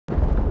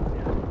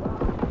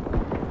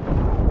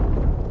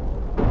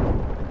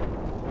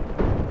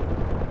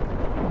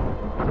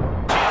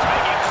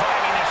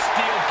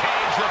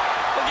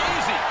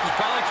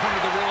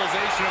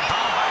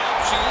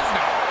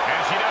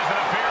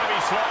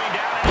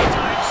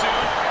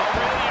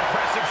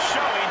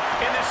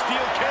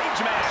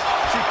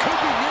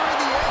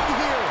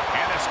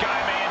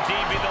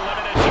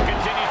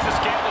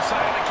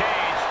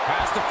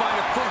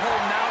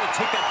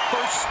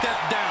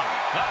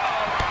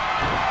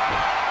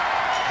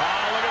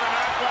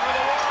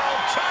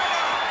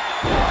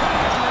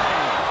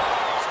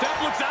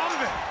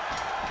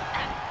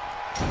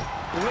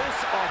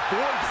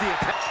avoids the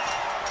attack.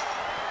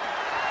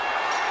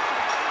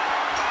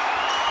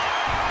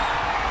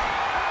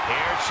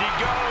 Here she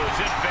goes,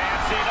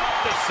 advancing up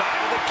the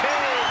side of the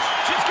cage.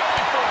 She's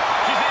going for it.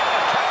 She's able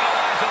to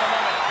capitalize on the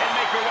moment and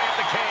make her way up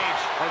the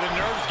cage. Are the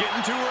nerves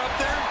getting to her up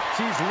there?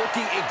 She's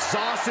looking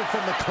exhausted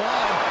from the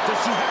climb. Does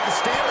she have the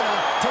stamina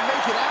to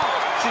make it out?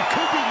 She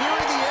could be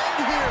nearing the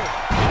end here.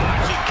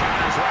 She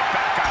counters right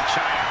back on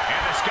Chyna.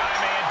 And the Sky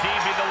may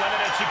indeed be the limit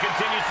as she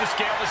continues to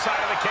scale the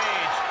side of the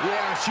cage.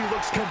 Yeah, she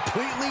looks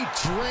completely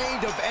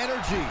drained of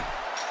energy.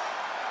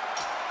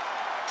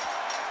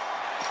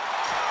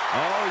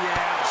 Oh,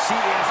 yeah, she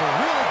is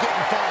really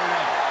getting fired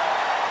up.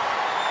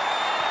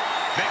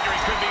 Victory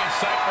could be in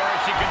sight for her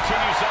as she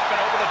continues up and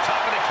over the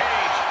top of the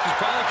cage. She's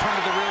probably come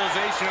to the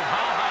realization of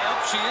how high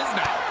up she is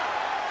now.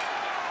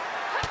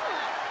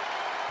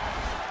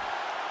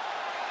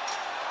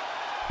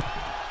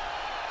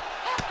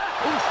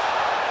 Oof.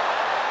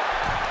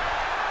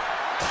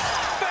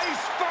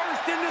 Face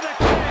first into the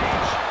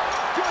cage.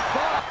 Good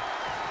ball.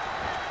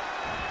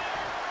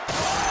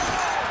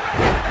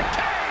 Into the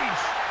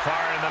cage.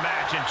 Far into the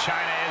match, and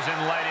Chyna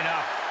isn't lighting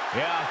up.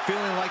 Yeah,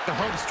 feeling like the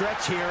home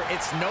stretch here.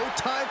 It's no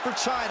time for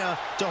Chyna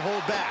to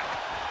hold back.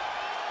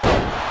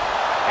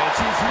 And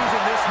she's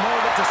using this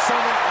moment to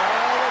summon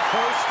all of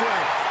her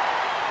strength.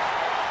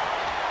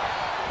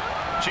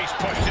 She's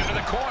pushed into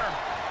the corner.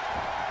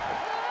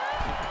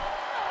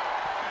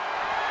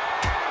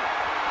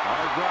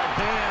 Hard right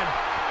hand.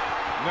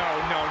 No,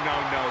 no, no,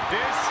 no.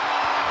 This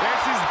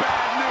is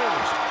bad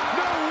news.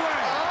 No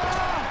way.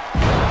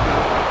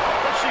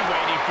 What's she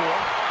waiting for?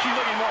 She's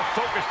looking more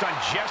focused on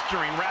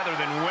gesturing rather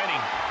than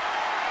winning.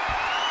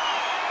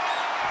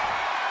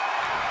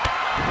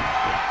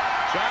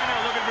 Chyna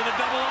looking for the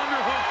double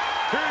underhook.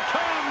 Here it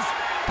comes.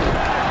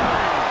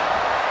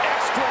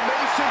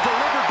 Exclamation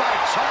delivered by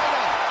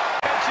Chyna.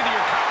 Attention to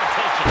your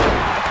competition.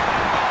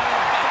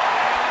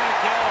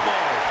 Bionic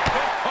elbow.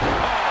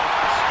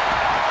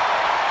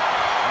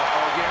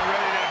 Uh-oh, getting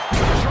ready to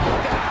drop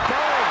that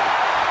bone.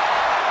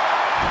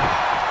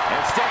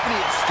 And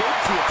Stephanie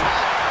escapes the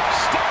attack.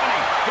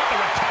 Stephanie with the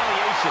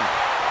retaliation.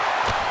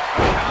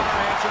 A counter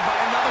answered by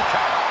another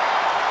counter.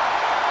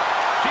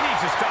 She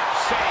needs to stop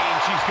saying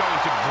she's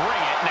going to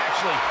bring it and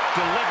actually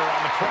deliver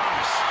on the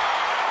promise.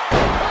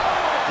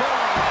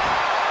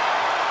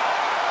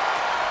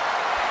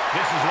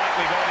 This is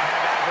likely going to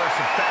have adverse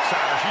effects on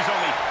her. She's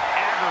only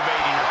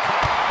aggravating her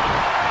cover.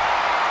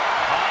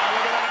 Oh,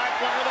 look at the knife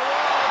flag of the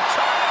world.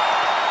 Chyna.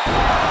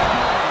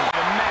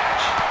 The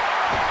match.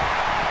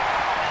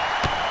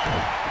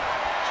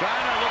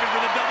 Chyna looking for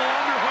the double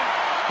underhook.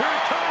 Here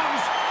it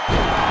comes.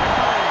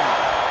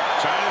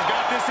 Chyna's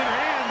got this in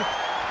hand.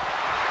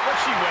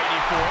 What's she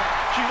waiting for?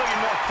 She's looking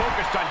more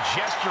focused on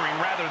gesturing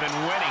rather than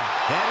winning.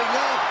 Heading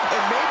up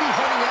and maybe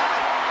heading out.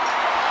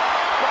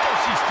 Why is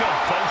she still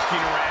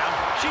boasting around?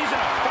 She's in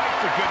a fight,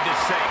 for goodness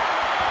sake.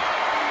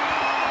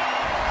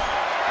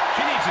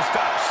 She needs to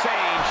stop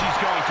saying she's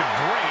going to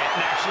bring it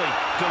and actually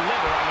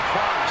deliver on the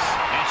promise.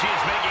 And she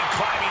is making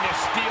climbing this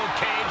steel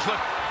cage look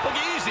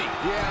easy.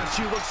 Yeah,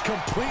 she looks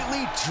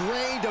completely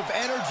drained of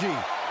energy.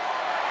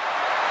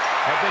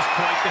 At this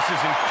point, this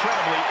is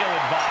incredibly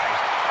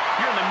ill-advised.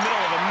 You're in the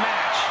middle of a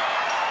match.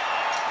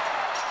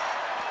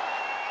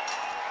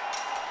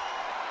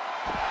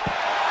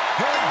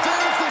 And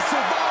there's the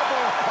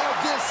survival of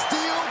this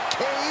steel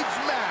cage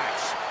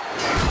match.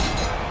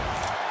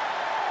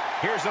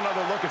 Here's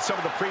another look at some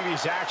of the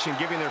previous action,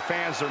 giving their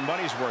fans their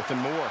money's worth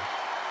and more.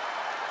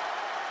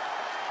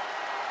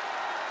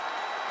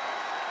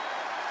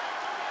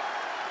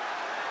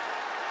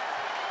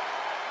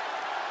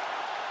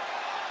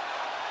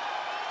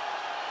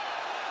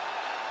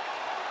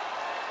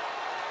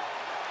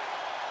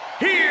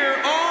 Here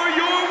are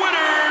your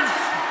winners,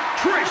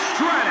 Trish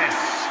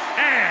Stratus